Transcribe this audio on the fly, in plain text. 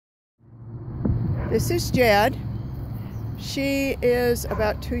This is Jed. She is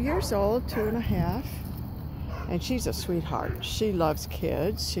about 2 years old, 2.5, and she's a sweetheart. She loves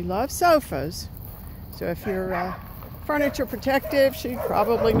kids. She loves sofas. So if you're furniture protective, she'd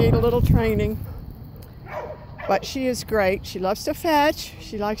probably need a little training. But she is great. She loves to fetch.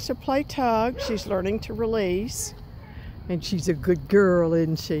 She likes to play tug. She's learning to release. And she's a good girl,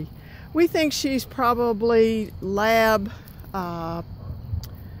 isn't she? We think she's probably lab,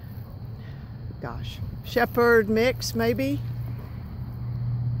 shepherd mix, maybe.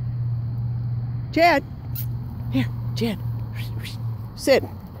 Jed, here, Jed, sit.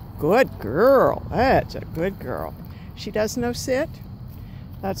 Good girl. That's a good girl. She does no sit.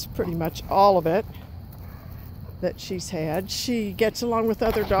 That's pretty much all of it that she's had. She gets along with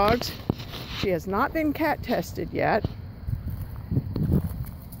other dogs. She has not been cat tested yet.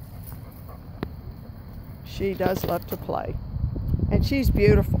 She does love to play, and she's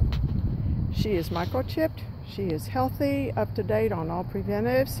beautiful. She is microchipped. She is healthy, up to date on all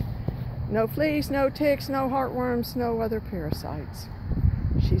preventatives. No fleas, no ticks, no heartworms, no other parasites.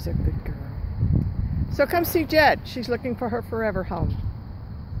 She's a good girl. So come see Jed. She's looking for her forever home.